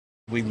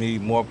We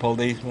need more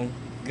policemen.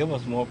 Give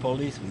us more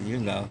policemen, you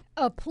know.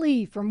 A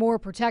plea for more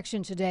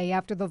protection today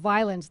after the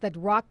violence that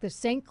rocked the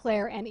St.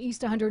 Clair and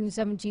East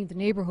 117th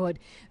neighborhood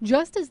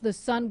just as the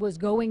sun was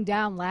going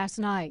down last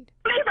night.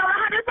 Police on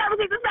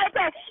 117th and St.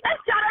 Clair.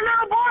 They shot a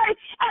little boy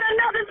and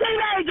another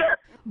teenager.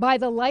 By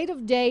the light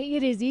of day,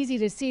 it is easy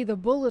to see the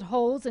bullet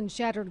holes and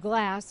shattered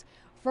glass.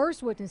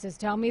 First witnesses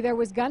tell me there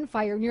was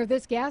gunfire near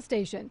this gas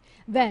station.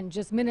 Then,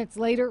 just minutes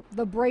later,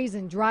 the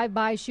brazen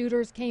drive-by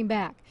shooters came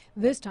back,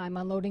 this time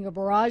unloading a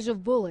barrage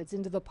of bullets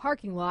into the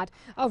parking lot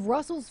of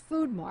Russell's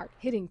Food Mart,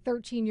 hitting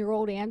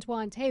 13-year-old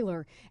Antoine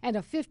Taylor and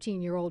a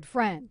 15-year-old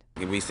friend.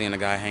 We seen a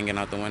guy hanging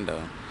out the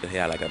window. He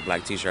had like a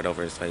black t-shirt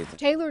over his face.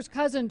 Taylor's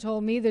cousin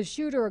told me the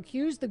shooter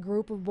accused the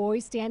group of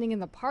boys standing in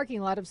the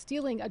parking lot of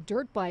stealing a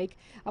dirt bike,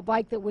 a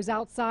bike that was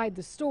outside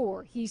the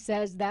store. He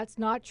says that's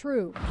not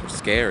true. It's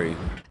scary.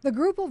 The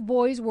group of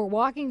boys were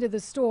walking to the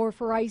store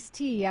for iced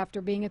tea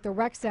after being at the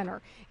rec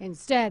center.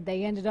 Instead,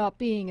 they ended up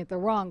being at the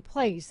wrong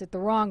place at the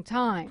wrong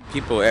time.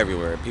 People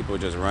everywhere. People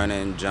just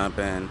running,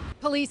 jumping.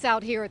 Police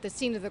out here at the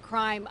scene of the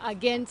crime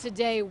again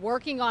today,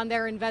 working on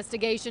their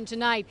investigation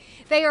tonight.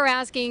 They are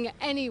asking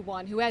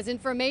anyone who has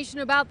information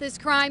about this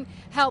crime,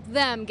 help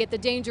them get the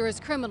dangerous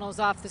criminals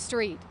off the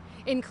street.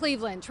 In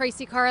Cleveland,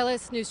 Tracy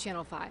Carlis, News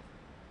Channel 5.